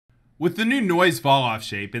With the new Noise Falloff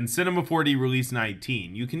shape in Cinema 4D Release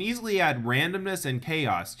 19, you can easily add randomness and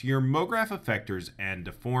chaos to your MoGraph effectors and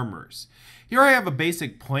deformers. Here I have a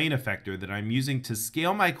basic plane effector that I'm using to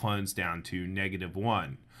scale my clones down to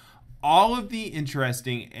 -1. All of the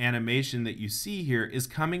interesting animation that you see here is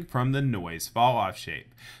coming from the Noise Falloff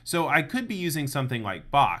shape. So I could be using something like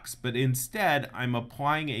Box, but instead I'm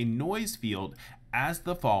applying a noise field as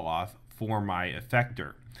the falloff for my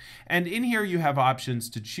effector. And in here you have options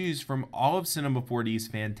to choose from all of Cinema 4D's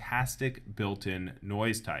fantastic built-in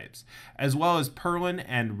noise types, as well as Perlin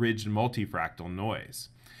and ridged multifractal noise.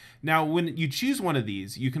 Now, when you choose one of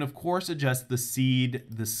these, you can of course adjust the seed,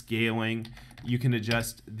 the scaling, you can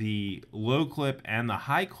adjust the low clip and the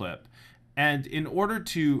high clip. And in order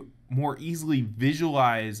to more easily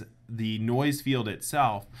visualize the noise field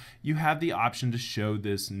itself, you have the option to show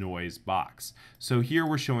this noise box. So here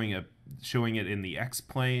we're showing it in the X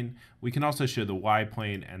plane. We can also show the Y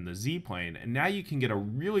plane and the Z plane. And now you can get a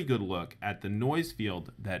really good look at the noise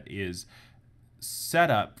field that is set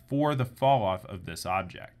up for the fall off of this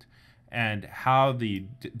object, and how the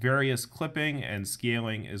various clipping and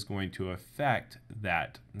scaling is going to affect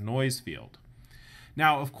that noise field.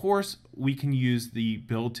 Now, of course, we can use the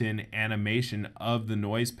built-in animation of the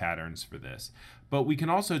noise patterns for this, but we can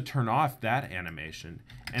also turn off that animation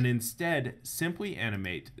and instead simply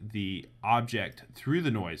animate the object through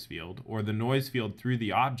the noise field or the noise field through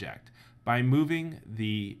the object by moving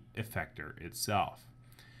the effector itself.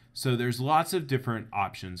 So there's lots of different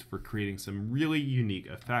options for creating some really unique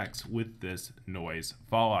effects with this Noise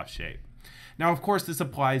Falloff shape. Now, of course, this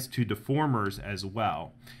applies to deformers as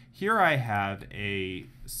well. Here I have a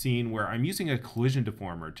scene where I'm using a collision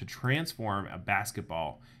deformer to transform a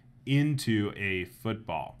basketball into a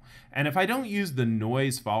football. And if I don't use the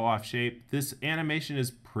Noise Falloff shape, this animation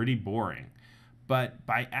is pretty boring. But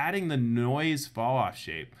by adding the Noise Falloff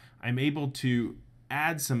shape, I'm able to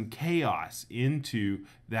add some chaos into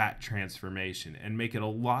that transformation and make it a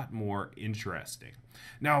lot more interesting.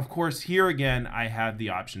 Now, of course, here again, I have the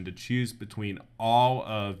option to choose between all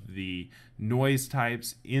of the noise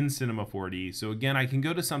types in Cinema 4D. So again, I can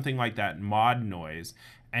go to something like that mod noise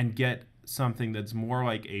and get something that's more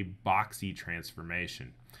like a boxy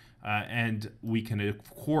transformation. And we can, of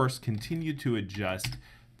course, continue to adjust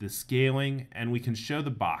the scaling, and we can show the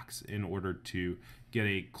box in order to get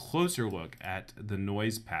a closer look at the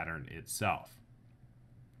noise pattern itself.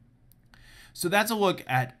 So that's a look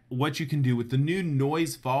at what you can do with the new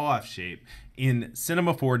Noise Falloff shape in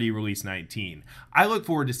Cinema 4D Release 19. I look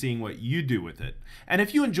forward to seeing what you do with it. And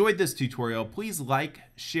if you enjoyed this tutorial, please like,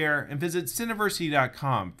 share, and visit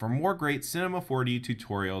Cineversity.com for more great Cinema 4D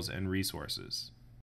tutorials and resources.